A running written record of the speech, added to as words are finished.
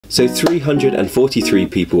So 343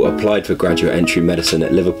 people applied for graduate entry medicine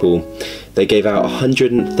at Liverpool. They gave out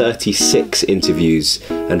 136 interviews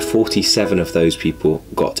and 47 of those people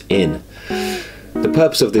got in. The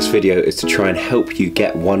purpose of this video is to try and help you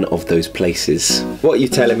get one of those places. What are you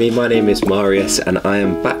telling me? My name is Marius and I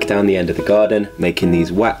am back down the end of the garden making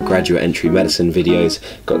these whack graduate entry medicine videos.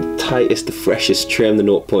 Got the tightest, the freshest trim, the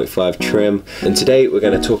 0.5 trim. And today we're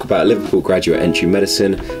going to talk about Liverpool Graduate Entry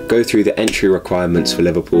Medicine, go through the entry requirements for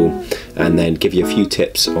Liverpool, and then give you a few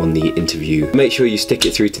tips on the interview. Make sure you stick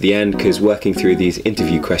it through to the end because working through these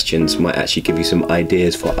interview questions might actually give you some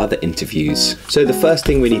ideas for other interviews. So the first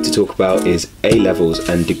thing we need to talk about is A-levels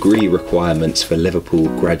and degree requirements for Liverpool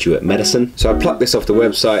Graduate Medicine. So I plucked this off the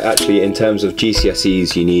website. Actually, in terms of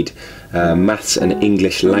GCSEs, you need maths and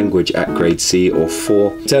English language at grade C or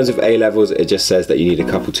 4. In terms of A-levels, it just says that you need a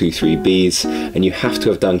couple 2-3 Bs and you have to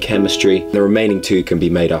have done chemistry. The remaining 2 can be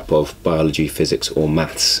made up of biology, physics or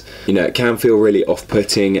maths. You know, it can feel really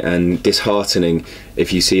off-putting and disheartening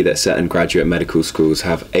if you see that certain graduate medical schools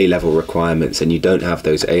have A-level requirements and you don't have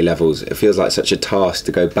those A-levels. It feels like such a task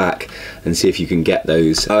to go back and see if you can get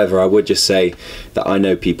those. However, I would just say that I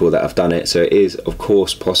know people that have done it, so it is of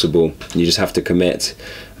course possible. You just have to commit,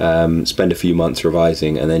 spend a few months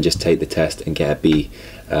revising and then just take the test and get a B.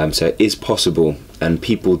 So it is possible and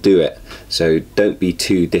people do it, so don't be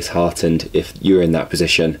too disheartened if you're in that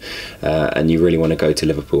position and you really want to go to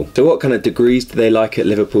Liverpool. So what kind of degrees do they like at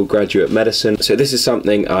Liverpool Graduate Medicine? So this is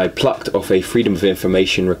something I plucked off a Freedom of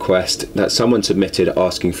Information request that someone submitted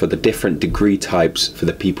asking for the different degree types for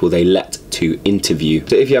the people they let to interview.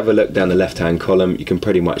 So if you have a look down the left hand column, you can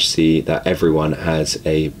pretty much see that everyone has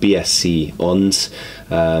a BSc Hons.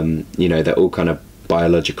 You know, they're all kind of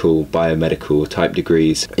biological, biomedical type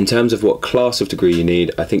degrees. In terms of what class of degree you need,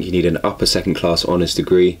 I think you need an upper second class honours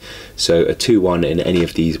degree, so a 2-1 in any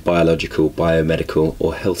of these biological, biomedical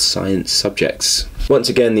or health science subjects. Once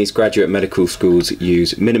again, these graduate medical schools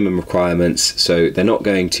use minimum requirements, so they're not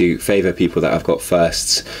going to favour people that have got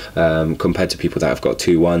firsts compared to people that have got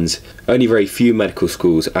 2-1s. Only very few medical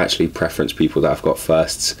schools actually preference people that have got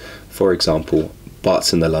firsts, for example,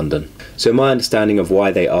 Barts in the London. So my understanding of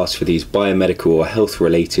why they ask for these biomedical or health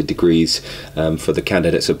related degrees for the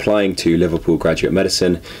candidates applying to Liverpool Graduate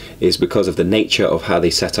Medicine is because of the nature of how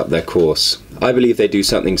they set up their course. I believe they do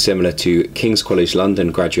something similar to King's College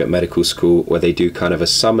London Graduate Medical School, where they do kind of a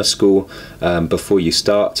summer school before you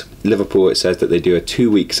start. Liverpool, it says that they do a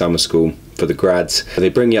 2-week summer school for the grads. They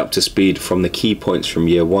bring you up to speed from the key points from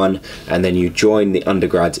year 1, and then you join the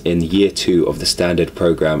undergrads in year 2 of the standard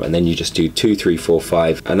program, and then you just do 2, 3, 4,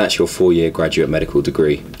 5, and that's your 4-year graduate medical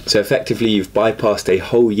degree. So effectively you've bypassed a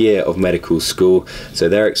whole year of medical school, so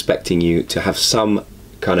they're expecting you to have some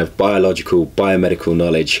kind of biological, biomedical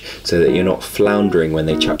knowledge so that you're not floundering when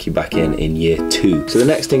they chuck you back in year 2. So the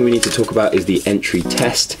next thing we need to talk about is the entry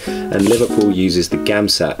test, and Liverpool uses the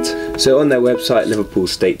GAMSAT. So on their website, Liverpool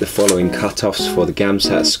state the following cut-offs for the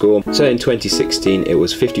GAMSAT score. So in 2016 it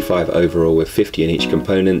was 55 overall with 50 in each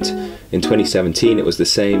component. In 2017 it was the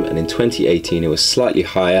same, and in 2018 it was slightly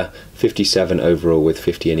higher, 57 overall with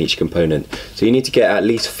 50 in each component. So you need to get at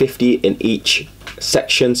least 50 in each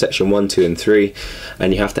section 1, 2 and 3,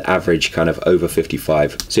 and you have to average kind of over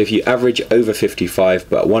 55. So if you average over 55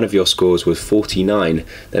 but one of your scores was 49,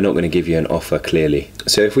 they're not going to give you an offer clearly.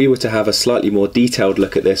 So if we were to have a slightly more detailed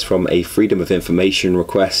look at this from a Freedom of Information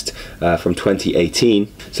request from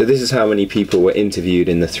 2018, so this is how many people were interviewed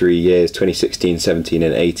in the 3 years, 2016, 17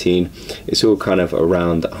 and 18. It's all kind of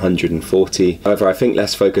around 140. However, I think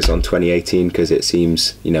let's focus on 2018 because it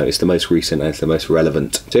seems, you know, it's the most recent and it's the most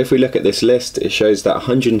relevant. So if we look at this list, it shows that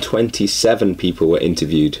 127 people were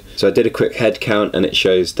interviewed. So I did a quick head count and it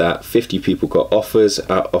shows that 50 people got offers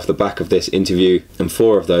out off the back of this interview and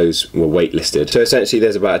 4 of those were waitlisted. So essentially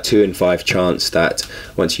there's about a 2 in 5 chance that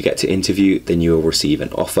once you get to interview then you will receive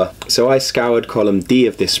an offer. So I scoured column D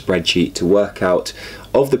of this spreadsheet to work out,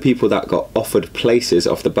 of the people that got offered places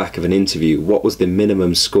off the back of an interview, what was the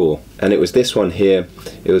minimum score? And it was this one here.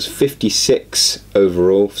 It was 56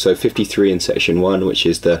 overall, so 53 in section 1, which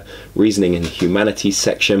is the reasoning and humanities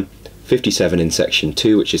section, 57 in section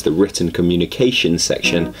 2, which is the written communication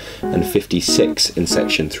section, and 56 in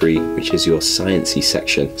section 3, which is your sciencey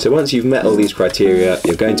section. So once you've met all these criteria,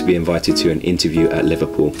 you're going to be invited to an interview at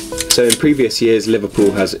Liverpool. So in previous years,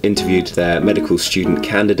 Liverpool has interviewed their medical student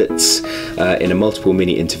candidates in a multiple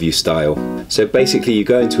mini interview style. So basically you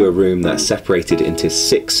go into a room that's separated into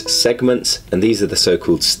 6 segments, and these are the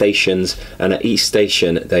so-called stations, and at each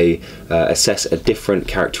station they assess a different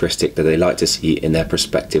characteristic that they like to see in their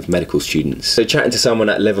prospective medical students. So chatting to someone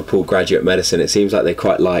at Liverpool Graduate Medicine, it seems like they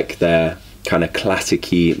quite like their kind of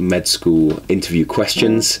classic-y med school interview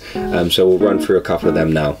questions. So we'll run through a couple of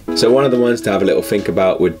them now. So one of the ones to have a little think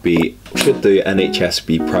about would be, should the NHS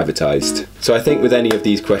be privatized? So I think with any of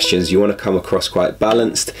these questions, you want to come across quite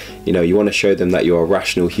balanced. You know, you want to show them that you're a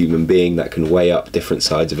rational human being that can weigh up different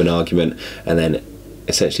sides of an argument and then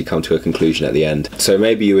essentially come to a conclusion at the end. So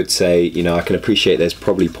maybe you would say, you know, I can appreciate there's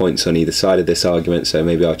probably points on either side of this argument, so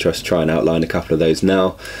maybe I'll just try and outline a couple of those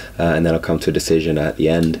now, and then I'll come to a decision at the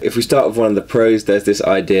end. If we start with one of the pros, there's this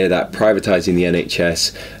idea that privatizing the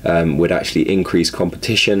NHS would actually increase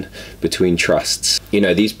competition between trusts. You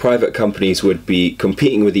know, these private companies would be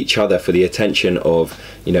competing with each other for the attention of,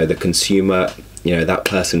 you know, the consumer, you know, that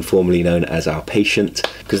person formerly known as our patient,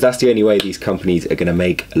 because that's the only way these companies are going to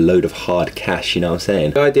make a load of hard cash, you know what I'm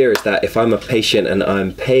saying? The idea is that if I'm a patient and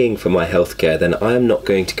I'm paying for my healthcare, then I'm not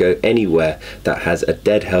going to go anywhere that has a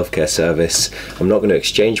dead healthcare service. I'm not going to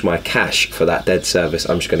exchange my cash for that dead service.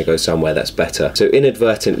 I'm just going to go somewhere that's better. So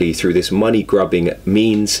inadvertently, through this money grubbing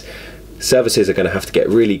means, services are going to have to get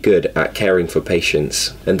really good at caring for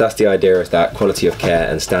patients, and that's the idea, is that quality of care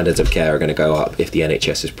and standards of care are going to go up if the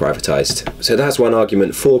NHS is privatised. So that's one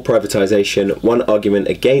argument for privatisation. One argument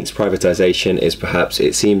against privatisation is perhaps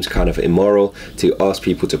it seems kind of immoral to ask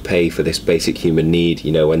people to pay for this basic human need,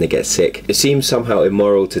 you know, when they get sick. It seems somehow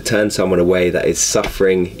immoral to turn someone away that is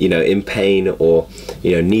suffering, you know, in pain, or,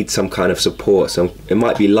 you know, needs some kind of support. So it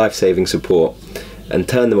might be life-saving support, and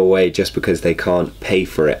turn them away just because they can't pay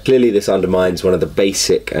for it. Clearly this undermines one of the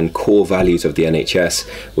basic and core values of the NHS,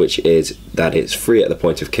 which is that it's free at the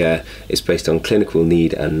point of care, it's based on clinical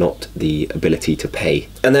need and not the ability to pay.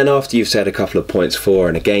 And then after you've said a couple of points for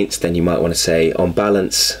and against, then you might want to say, on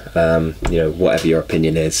balance, you know, whatever your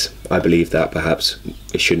opinion is, I believe that perhaps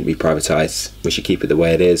it shouldn't be privatised. We should keep it the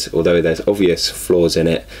way it is, although there's obvious flaws in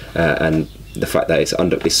it, and the fact that it's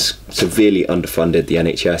severely underfunded, the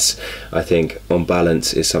NHS, I think on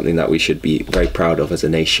balance is something that we should be very proud of as a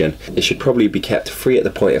nation. It should probably be kept free at the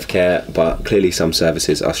point of care, but clearly some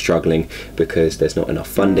services are struggling because there's not enough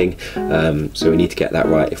funding, so we need to get that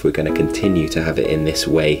right if we're going to continue to have it in this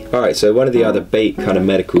way. Alright, so one of the other kind of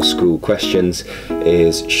medical school questions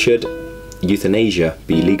is, should euthanasia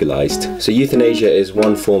be legalized? So euthanasia is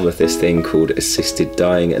one form of this thing called assisted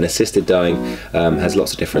dying, and assisted dying has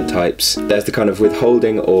lots of different types. There's the kind of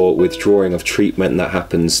withholding or withdrawing of treatment that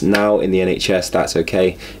happens now in the NHS. That's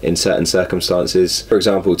okay in certain circumstances, for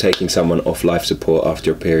example taking someone off life support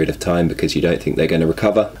after a period of time because you don't think they're going to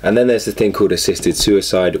recover. And then there's the thing called assisted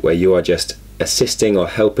suicide, where you are just assisting or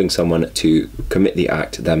helping someone to commit the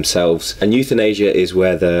act themselves. And euthanasia is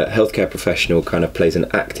where the healthcare professional kind of plays an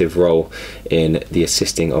active role in the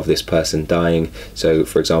assisting of this person dying. So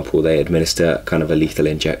for example, they administer kind of a lethal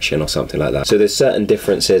injection or something like that. So there's certain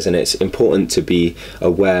differences, and it's important to be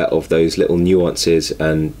aware of those little nuances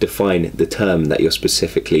and define the term that you're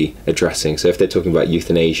specifically addressing. So if they're talking about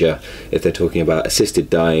euthanasia, if they're talking about assisted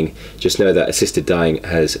dying, just know that assisted dying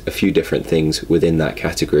has a few different things within that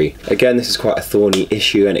category. Again, this is quite a thorny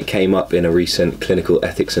issue, and it came up in a recent clinical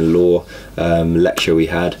ethics and law lecture we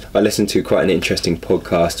had. I listened to quite an interesting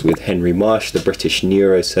podcast with Henry Marsh, the British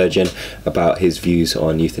neurosurgeon, about his views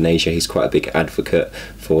on euthanasia. He's quite a big advocate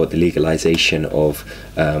for the legalization of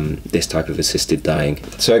this type of assisted dying.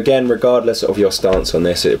 So again, regardless of your stance on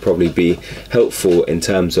this, it would probably be helpful in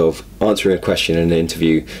terms of answering a question in an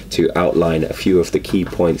interview to outline a few of the key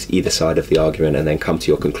points either side of the argument and then come to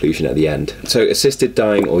your conclusion at the end. So assisted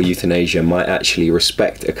dying or euthanasia might actually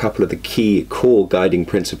respect a couple of the key core guiding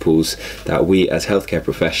principles that we as healthcare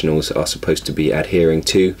professionals are supposed to be adhering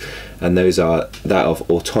to, and those are that of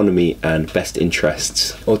autonomy and best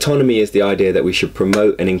interests. Autonomy is the idea that we should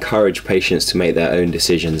promote and encourage patients to make their own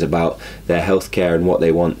decisions about their healthcare and what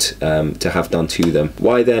they want to have done to them.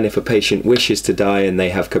 Why then, if a patient wishes to die and they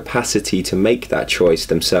have capacity to make that choice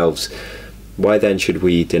themselves, why then should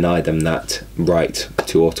we deny them that right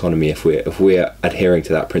to autonomy if we're adhering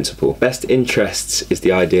to that principle? Best interests is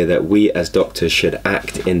the idea that we as doctors should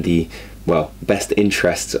act in the best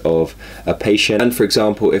interests of a patient. And for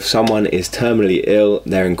example, if someone is terminally ill,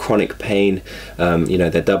 they're in chronic pain, you know,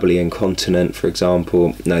 they're doubly incontinent, for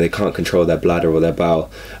example, they can't control their bladder or their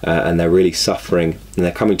bowel, and they're really suffering and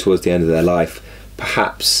they're coming towards the end of their life,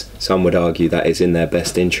 perhaps some would argue that it's in their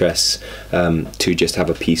best interests to just have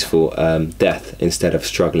a peaceful death instead of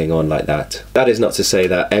struggling on like that. That is not to say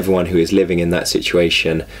that everyone who is living in that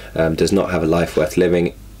situation does not have a life worth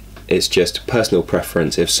living. It's just personal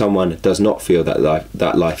preference. If someone does not feel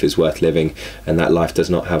that life is worth living and that life does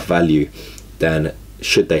not have value, then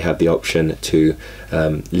should they have the option to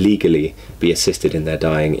legally be assisted in their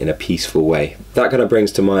dying in a peaceful way. That kind of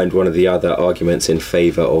brings to mind one of the other arguments in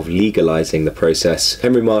favour of legalising the process.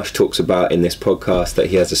 Henry Marsh talks about in this podcast that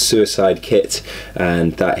he has a suicide kit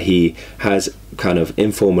and that he has kind of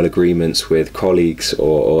informal agreements with colleagues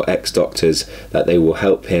or ex-doctors that they will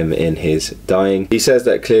help him in his dying. He says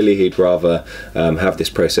that clearly he'd rather have this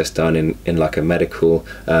process done in like a medical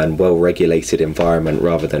and well-regulated environment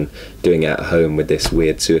rather than doing it at home with this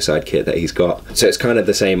weird suicide kit that he's got. So it's kind of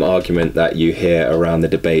the same argument that you hear around the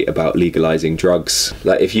debate about legalizing drugs.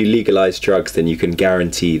 Like, if you legalize drugs, then you can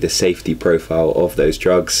guarantee the safety profile of those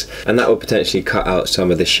drugs, and that would potentially cut out some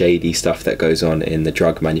of the shady stuff that goes on in the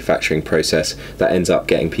drug manufacturing process that ends up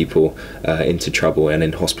getting people into trouble and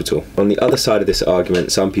in hospital. On the other side of this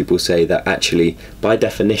argument, some people say that actually, by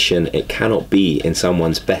definition, it cannot be in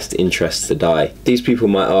someone's best interest to die. These people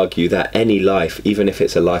might argue that any life, even if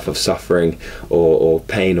it's a life of suffering or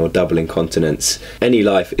pain or double incontinence, any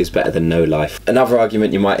life is better than no life. Another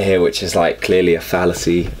argument you might hear, which is like clearly a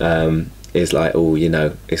fallacy, is like, oh, you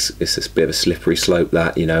know, it's a bit of a slippery slope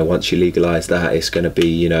that, you know, once you legalise that, it's going to be,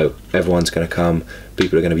 you know, everyone's going to come,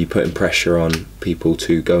 people are going to be putting pressure on people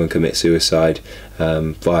to go and commit suicide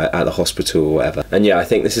at the hospital or whatever. And yeah, I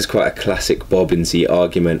think this is quite a classic Bobbins-y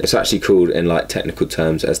argument. It's actually called, in like technical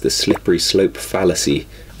terms, as the slippery slope fallacy.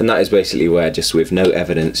 And that is basically where, just with no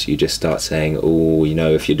evidence, you just start saying, oh, you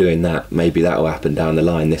know, if you're doing that, maybe that will happen down the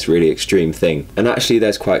line, this really extreme thing. And actually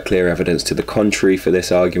there's quite clear evidence to the contrary for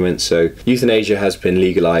this argument. So euthanasia has been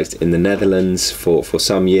legalised in the Netherlands for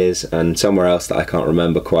some years, and somewhere else that I can't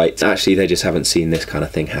remember quite. Actually, they just haven't seen this kind of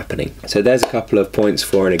thing happening. So there's a couple of points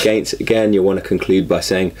for and against. Again, you'll want to conclude by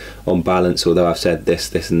saying, on balance, although I've said this,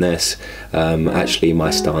 this and this, actually my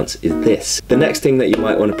stance is this. The next thing that you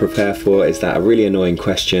might want to prepare for is that a really annoying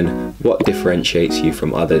question: what differentiates you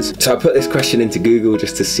from others? So I put this question into Google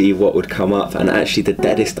just to see what would come up, and actually the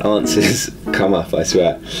deadest answers come up, I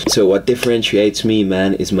swear. So what differentiates me,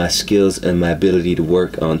 man, is my skills and my ability to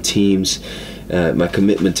work on teams, my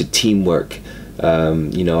commitment to teamwork.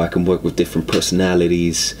 You know, I can work with different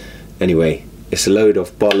personalities. Anyway, it's a load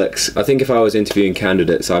of bollocks. I think if I was interviewing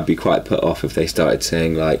candidates, I'd be quite put off if they started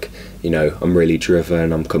saying like, you know, I'm really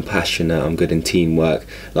driven, I'm compassionate, I'm good in teamwork.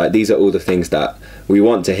 Like, these are all the things that we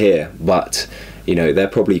want to hear, but, you know, they're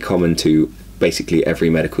probably common to basically every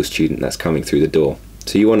medical student that's coming through the door.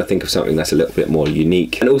 So you want to think of something that's a little bit more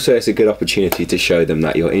unique. And also it's a good opportunity to show them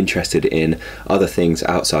that you're interested in other things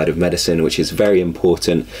outside of medicine, which is very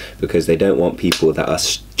important, because they don't want people that are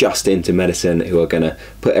just into medicine who are going to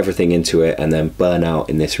put everything into it and then burn out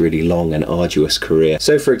in this really long and arduous career.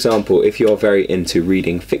 So for example, if you're very into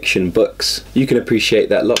reading fiction books, you can appreciate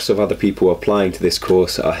that lots of other people applying to this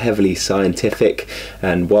course are heavily scientific,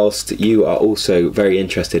 and whilst you are also very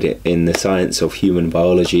interested in the science of human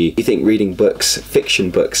biology, you think reading books, fiction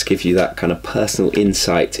books, give you that kind of personal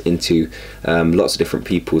insight into lots of different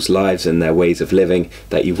people's lives and their ways of living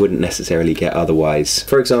that you wouldn't necessarily get otherwise.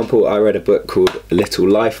 For example, I read a book called Little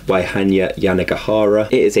Life by Hanya Yanagihara.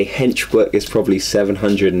 It is a hench book. It's probably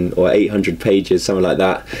 700 or 800 pages, something like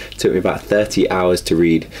that. It took me about 30 hours to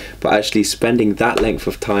read, but actually spending that length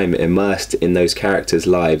of time immersed in those characters'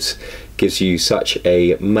 lives gives you such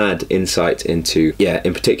a mad insight into, yeah,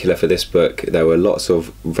 in particular for this book, there were lots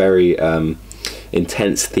of very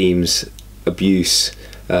intense themes: abuse,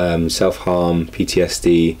 self-harm,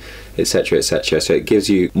 PTSD, etc., etc. So it gives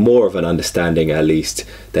you more of an understanding, at least,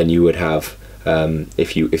 than you would have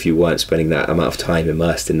if you weren't spending that amount of time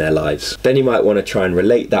immersed in their lives. Then you might want to try and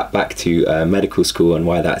relate that back to medical school and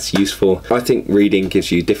why that's useful. I think reading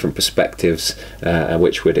gives you different perspectives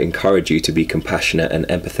which would encourage you to be compassionate and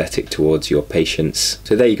empathetic towards your patients.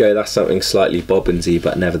 So there you go, that's something slightly Bobbins-y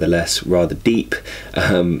but nevertheless rather deep.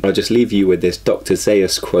 I'll just leave you with this Dr.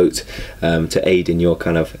 Zaius quote to aid in your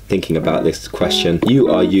kind of thinking about this question. You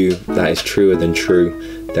are you, that is truer than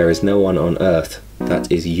true. There is no one on earth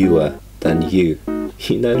that is youer than you.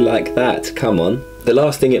 You know, like that, come on. The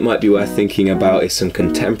last thing it might be worth thinking about is some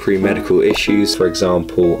contemporary medical issues. For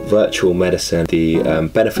example, virtual medicine, the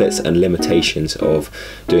benefits and limitations of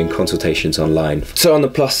doing consultations online. So on the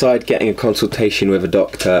plus side, getting a consultation with a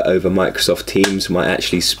doctor over Microsoft Teams might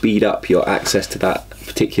actually speed up your access to that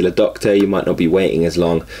particular doctor. You might not be waiting as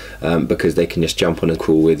long because they can just jump on a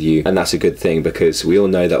call with you, and that's a good thing, because we all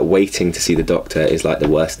know that waiting to see the doctor is like the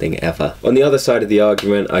worst thing ever. On the other side of the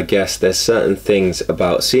argument, I guess there's certain things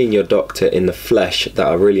about seeing your doctor in the flesh flesh that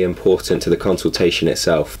are really important to the consultation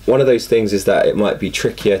itself. One of those things is that it might be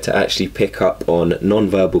trickier to actually pick up on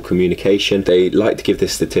non-verbal communication. They like to give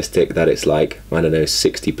this statistic that it's like, I don't know,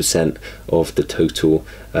 60% of the total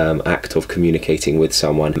act of communicating with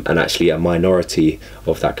someone, and actually a minority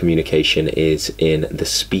of that communication is in the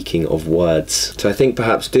speaking of words. So I think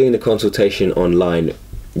perhaps doing the consultation online,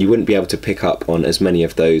 you wouldn't be able to pick up on as many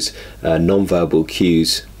of those non-verbal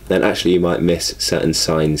cues, then actually you might miss certain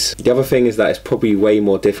signs. The other thing is that it's probably way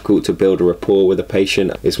more difficult to build a rapport with a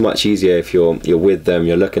patient. It's much easier if you're with them,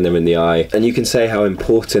 you're looking them in the eye, and you can say how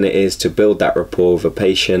important it is to build that rapport with a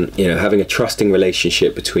patient. You know, having a trusting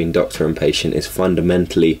relationship between doctor and patient is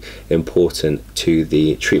fundamentally important to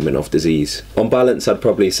the treatment of disease. On balance, I'd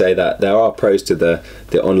probably say that there are pros to the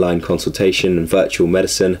online consultation and virtual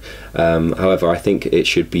medicine. However, I think it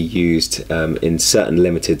should be used in certain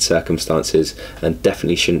limited circumstances, and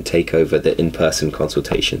definitely shouldn't take over the in-person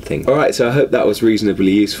consultation thing. Alright, so I hope that was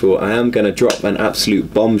reasonably useful. I am going to drop an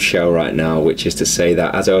absolute bombshell right now, which is to say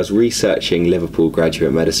that as I was researching Liverpool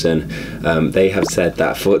Graduate Medicine, they have said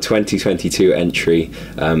that for 2022 entry,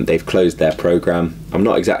 they've closed their programme. I'm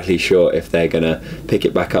not exactly sure if they're going to pick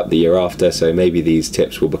it back up the year after, so maybe these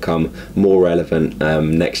tips will become more relevant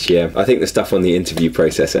next year. I think the stuff on the interview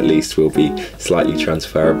process at least will be slightly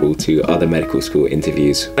transferable to other medical school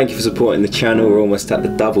interviews. Thank you for supporting the channel. We're almost at the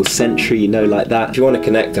double century, you know, like that. If you want to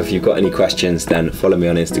connect, or if you've got any questions, then follow me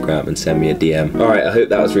on Instagram and send me a DM. Alright, I hope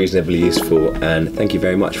that was reasonably useful, and thank you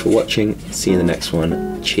very much for watching. See you in the next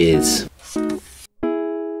one. Cheers.